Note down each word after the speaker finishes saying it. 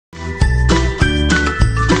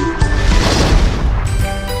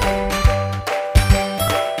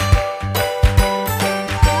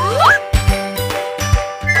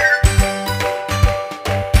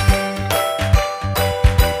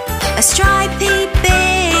stripy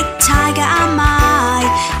big tiger am I.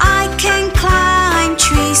 I can climb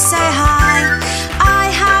trees so high. I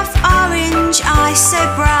have orange eyes so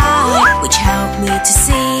bright, which help me to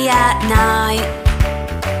see at night.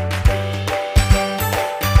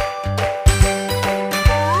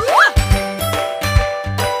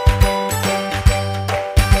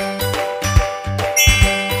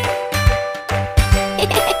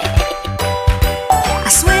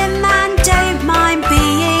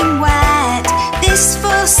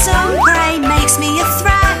 Some prey makes me a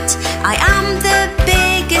threat. I am the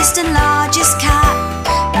biggest and largest cat.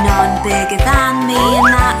 None bigger than me,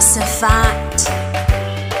 and that's a fact.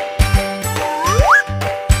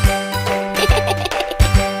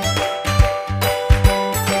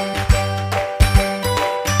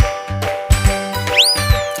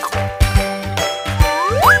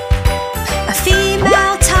 A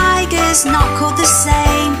female tiger's not called the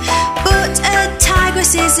same, but a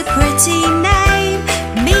tigress is a pretty name.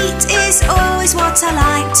 Meat is always what I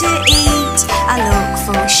like to eat. I look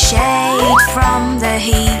for shade from the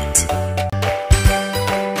heat.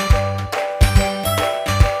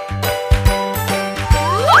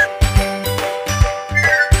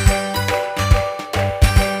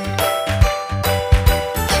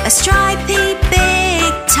 A stripy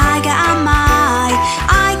big tiger am I.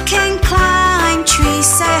 I can climb trees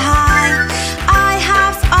so high. I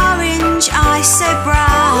have orange eyes so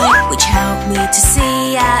bright, which help me to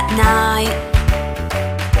see at night.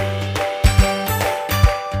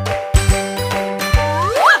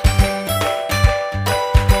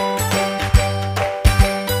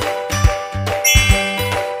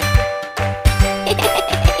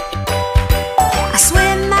 I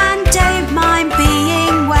swim and don't mind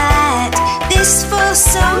being wet. This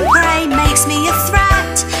some prey makes me a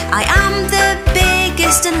threat. I am the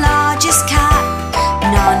biggest and largest cat.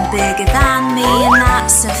 None bigger than me, and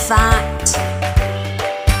that's a fact.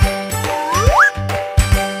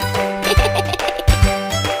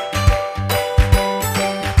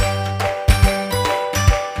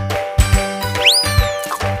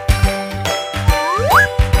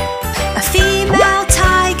 A female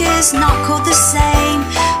tiger's not called the same,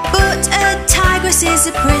 but a tigress is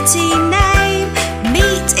a pretty name.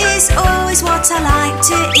 Meat is always what I like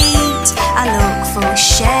to eat. I look for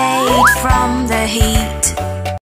shade from the heat.